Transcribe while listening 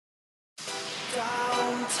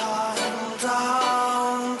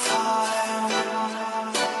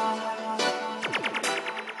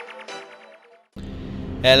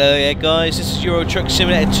Hello, yeah, guys. This is Euro Truck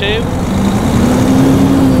Simulator 2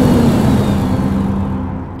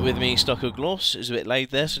 with me, Stockoglaws. It's a bit loud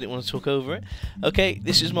there, so I didn't want to talk over it. Okay,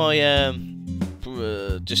 this is my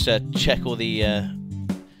just check all the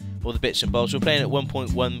bits and bobs. We're playing at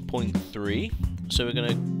 1.1.3, so we're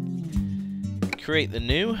gonna create the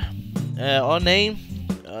new. Our name,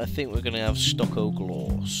 I think we're gonna have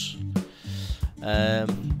Stockoglaws.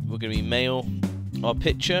 We're gonna be male. Our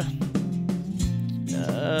picture.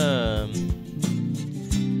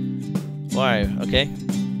 Wow, okay.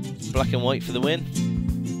 Black and white for the win.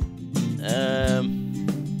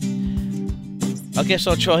 I guess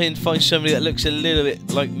I'll try and find somebody that looks a little bit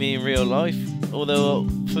like me in real life. Although,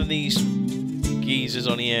 from these geezers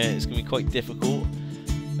on here, it's going to be quite difficult.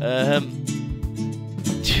 Look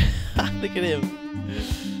at him.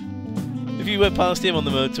 If you went past him on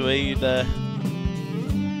the motorway, you'd,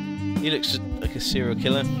 he looks like a serial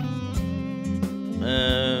killer.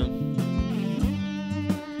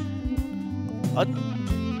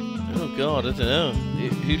 Oh god, I don't know.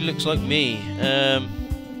 Who looks like me?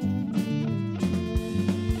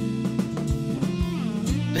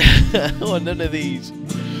 Oh, none of these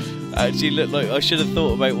actually look like. I should have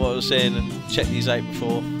thought about what I was saying and checked these out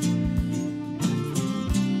before.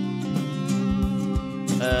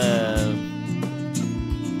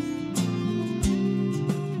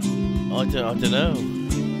 I don't know.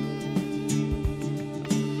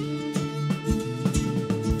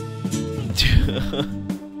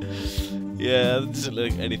 Yeah, that doesn't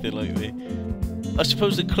look anything like me. I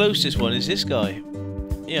suppose the closest one is this guy.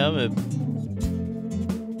 Yeah, I'm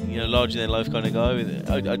a larger than life kind of guy.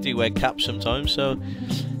 I do wear caps sometimes, so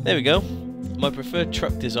there we go. My preferred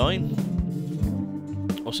truck design.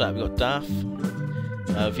 What's that? We've got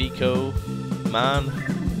DAF, Vico, MAN,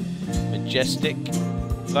 Majestic,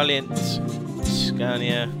 Valiant,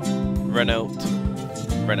 Scania, Renault.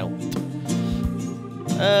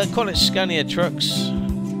 Call it Scania trucks.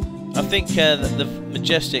 I think the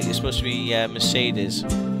Majestic is supposed to be Mercedes,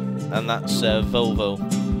 and that's Volvo.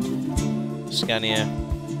 Scania,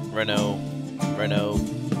 Renault,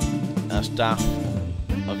 that's DAF,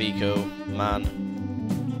 Iveco, MAN,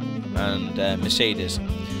 and Mercedes.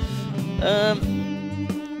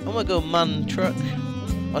 I'm gonna go MAN truck.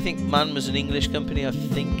 I think MAN was an English company. I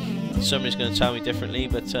think somebody's going to tell me differently,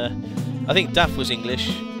 but I think DAF was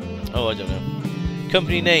English. Oh, I don't know.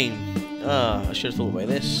 Company name. I should have thought about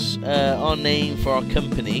this. Our name for our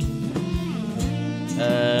company.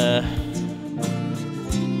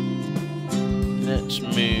 Let's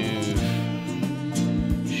move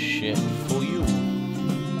shit for you.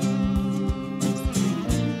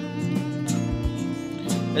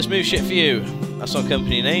 Let's move shit for you. That's our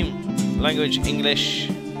company name. Language English.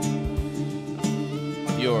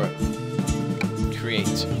 Europe.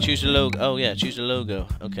 Create. Choose a logo. Oh yeah, choose a logo.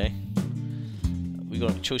 Okay. We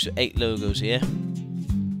got a choice of 8 logos here.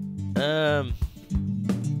 I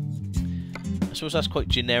suppose that's quite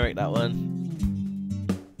generic, that one.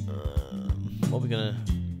 What are we gonna?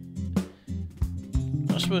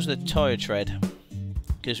 I suppose the tyre tread,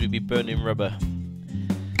 because we'd be burning rubber.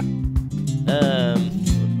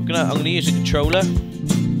 I'm gonna use a controller.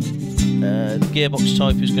 The gearbox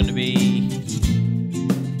type is going to be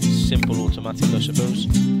simple automatic, I suppose.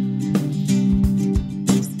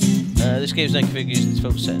 This game's then configured using the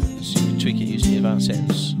default settings. You can tweak it using the advanced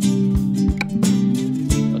settings.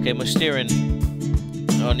 Okay, my steering.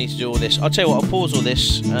 I need to do all this. I'll tell you what, I'll pause all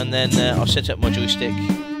this and then I'll set up my joystick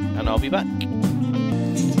and I'll be back.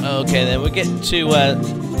 Okay, then we'll get to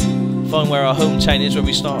find where our hometown is, where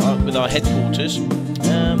we start up with our headquarters.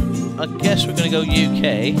 I guess we're going to go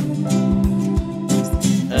UK.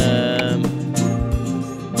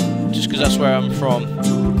 Just because that's where I'm from.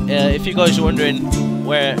 If you guys are wondering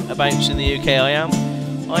whereabouts in the UK I am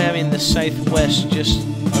in the southwest, just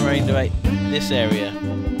around about this area.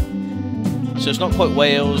 So it's not quite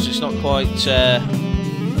Wales, it's not quite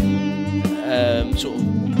sort of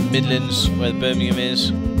Midlands where Birmingham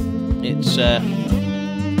is. It's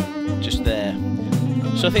just there.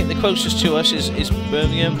 So I think the closest to us is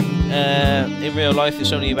Birmingham. In real life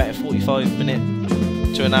it's only about a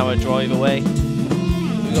 45-minute to an hour drive away.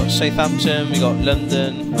 We've got Southampton, we've got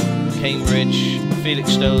London, Cambridge,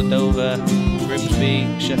 Felixstowe, Dover, Grimsby,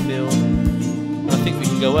 Sheffield. I think we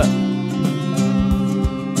can go up.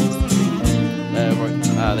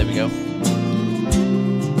 Right, there we go.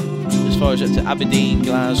 As far as up to Aberdeen,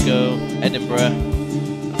 Glasgow, Edinburgh,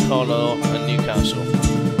 Carlisle and Newcastle.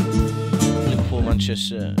 Liverpool,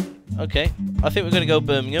 Manchester. Okay, I think we're going to go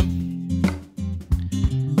Birmingham.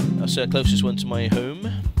 That's the closest one to my home.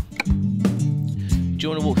 Do you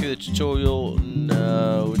want to walk through the tutorial?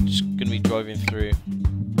 No, we're just going to be driving through.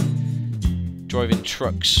 driving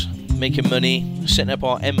trucks, making money, setting up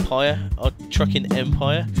our empire, our trucking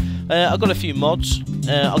empire. I've got a few mods.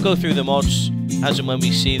 I'll go through the mods as and when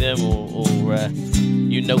we see them, or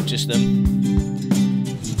you notice them.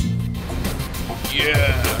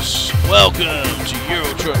 Yes! Welcome to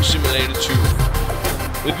Euro Truck Simulator 2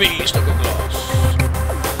 with me, Stockoglaws.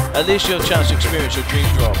 At least you'll have a chance to experience your dream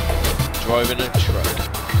job, driving a truck.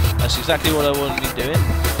 That's exactly what I want to be doing.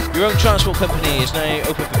 Your own transport company is now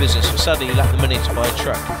open for business, but sadly you lack the money to buy a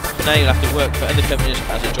truck. For now you'll have to work for other companies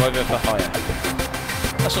as a driver for hire.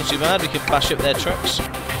 That's not too bad, we can bash up their trucks.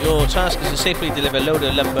 Your task is to safely deliver a load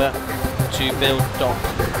of lumber to build dock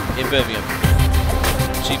in Birmingham.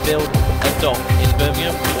 To build a dock in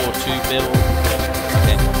Birmingham, or to build...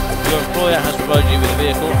 Okay. Your employer has provided you with a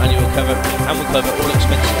vehicle and will cover all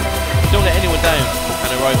expenses. Don't let anyone down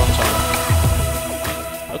and arrive on time.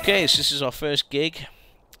 Okay, so this is our first gig.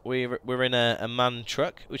 We're in a man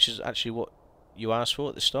truck, which is actually what you asked for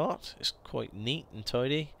at the start. It's quite neat and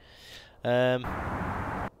tidy.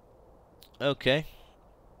 Okay.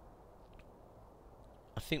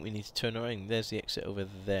 I think we need to turn around. There's the exit over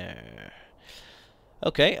there.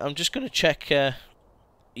 Okay, I'm just going to check.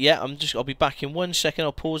 Yeah, I'll be back in 1 second.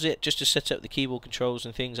 I'll pause it just to set up the keyboard controls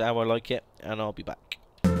and things how I like it, and I'll be back.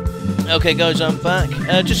 Okay, guys, I'm back.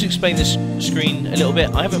 Just to explain this screen a little bit.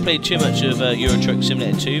 I haven't played too much of Euro Truck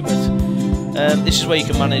Simulator 2, but this is where you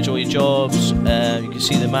can manage all your jobs. You can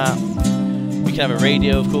see the map. We can have a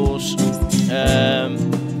radio, of course. There's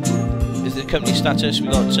the company status. We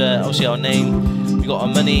got obviously our name. We got our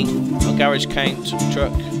money, our garage count,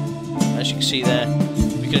 truck. As you can see there,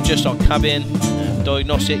 we can adjust our cabin,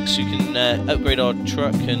 diagnostics. You can upgrade our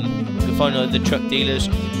truck, and we can find the truck dealers.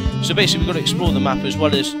 So basically, we've got to explore the map as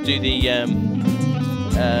well as do the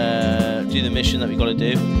mission that we've got to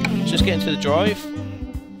do. So let's get into the drive,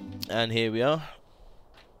 and here we are.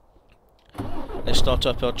 Let's start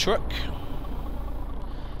up our truck.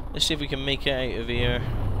 Let's see if we can make it out of here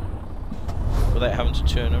without having to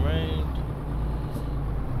turn around.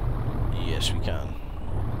 Yes, we can.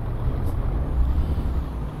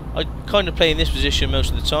 I kind of play in this position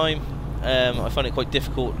most of the time. I find it quite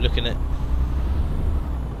difficult looking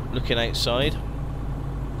outside.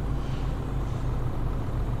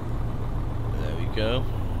 There we go.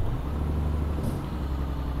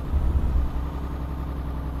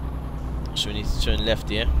 So we need to turn left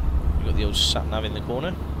here. We've got the old sat nav in the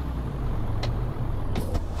corner.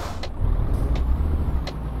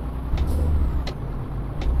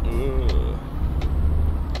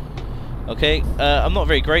 Okay, I'm not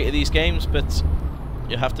very great at these games, but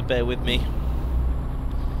you'll have to bear with me.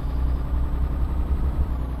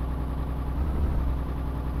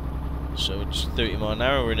 So it's 30 mile an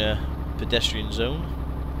hour, we're in a pedestrian zone.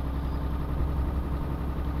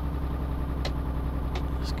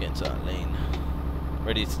 Let's get into that lane.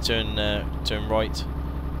 Ready to turn right.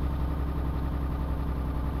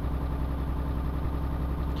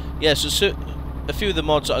 Yeah, so a few of the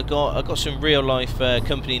mods that I got some real life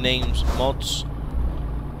company names mods,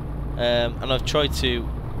 and I've tried to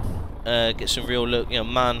get some real look, you know,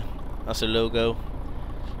 man, that's a logo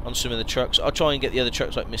on some of the trucks. I'll try and get the other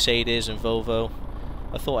trucks like Mercedes and Volvo.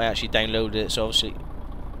 I thought I actually downloaded it, so obviously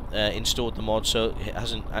installed the mod, so it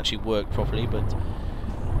hasn't actually worked properly, but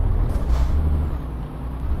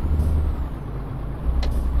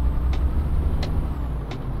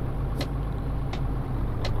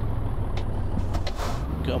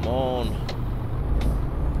come on.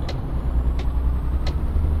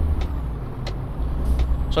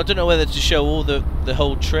 So I don't know whether to show all the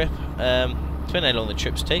whole trip. Depending how long the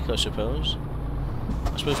trips take, I suppose.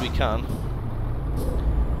 I suppose we can.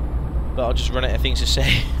 But I'll just run out of things to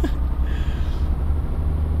say.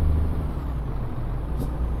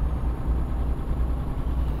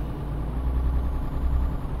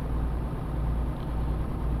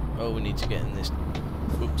 Oh, we need to get in this.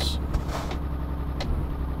 Oops.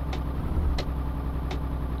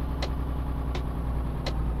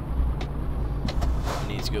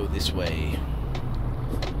 To go this way.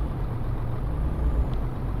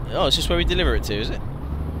 Oh, is this where we deliver it to, is it?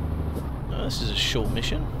 Oh, this is a short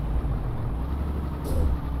mission.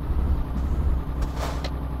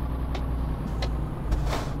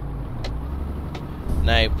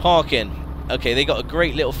 Now, parking. Okay, they got a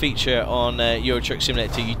great little feature on Euro Truck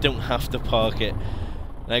Simulator 2. You don't have to park it.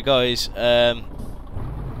 Now, guys,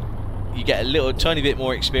 you get a little tiny bit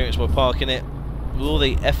more experience by parking it. With all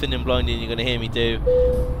the effing and blinding you're going to hear me do,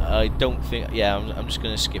 I don't think... Yeah, I'm just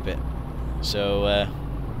going to skip it. So,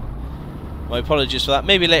 my apologies for that.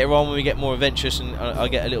 Maybe later on when we get more adventurous and I'll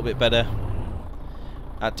get a little bit better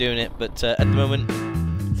at doing it. But at the moment,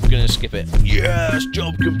 going to skip it. Yes,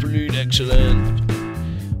 job complete, excellent.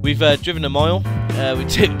 We've driven a mile. We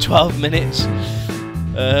took 12 minutes.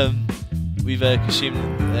 We've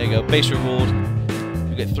consumed. There you go. Base reward.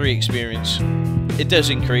 We get 3 experience. It does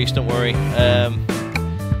increase. Don't worry.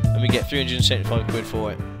 And we get 375 quid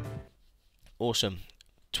for it. Awesome.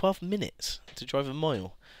 12 minutes to drive a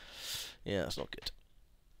mile. Yeah, that's not good.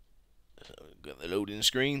 Got the loading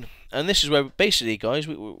screen, and this is where basically, guys,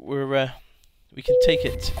 we can take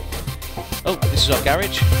it. Oh, this is our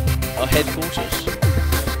garage, our headquarters.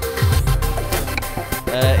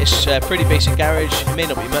 It's a pretty basic garage. It may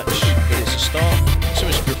not be much, but it's a start.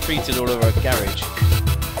 Someone's graffitied all over our garage.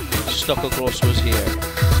 Stockoglaws was here.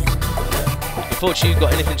 Unfortunately, you've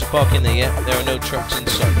got anything to park in there yet. There are no trucks in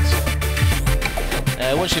sight.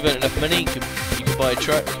 Once you've earned enough money, you can buy a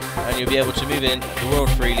truck, and you'll be able to move in the world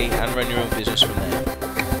freely and run your own business from there.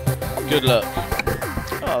 Good luck.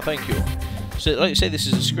 Oh, thank you. So, like I say, this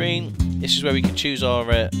is a screen. This is where we can choose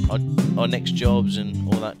our next jobs and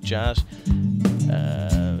all that jazz.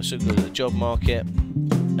 So go to the job market.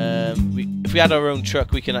 If we had our own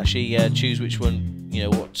truck, we can actually choose which one,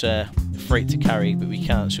 what freight to carry, but we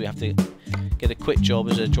can't. So we have to get a quick job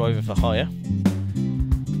as a driver for hire.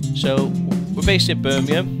 So we're based in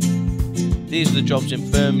Birmingham. These are the jobs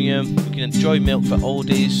in Birmingham. We can drive milk for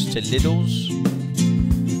Aldi's to Lidl's,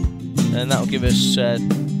 and that'll give us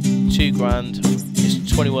 2 grand.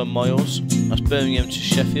 It's 21 miles. That's Birmingham to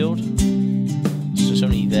Sheffield, so it's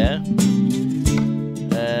only there.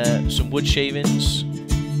 Some wood shavings,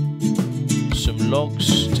 some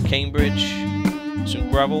logs to Cambridge, some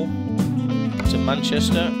gravel to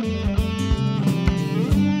Manchester.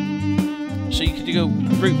 So you can go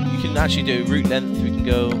route. You can actually do route length. We can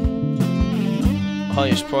go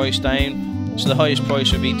highest price down. So the highest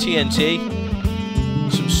price would be TNT,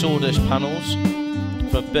 some sawdust panels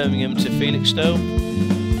from Birmingham to Felixstowe.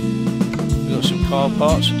 We've got some car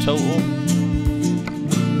parts in total.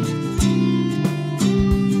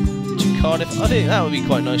 To Cardiff. I think that would be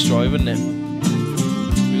quite a nice drive, wouldn't it?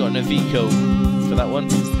 We've got an Avico for that one.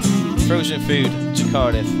 Frozen food to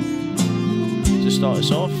Cardiff to start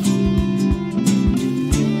us off.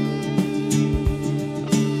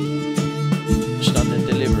 Standard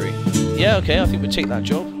delivery. Yeah, okay, I think we'll take that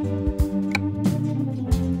job.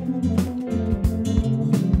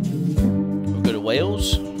 We'll go to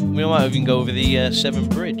Wales. We might even go over the Severn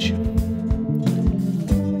Bridge.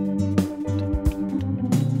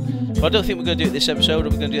 But I don't think we're going to do it this episode, or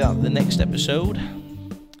we're going to do that the next episode.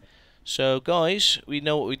 So, guys, we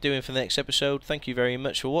know what we're doing for the next episode. Thank you very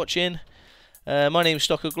much for watching. My name is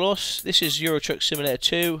Stockoglaws. This is Euro Truck Simulator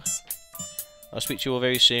 2. I'll speak to you all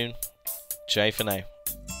very soon. Ciao for now.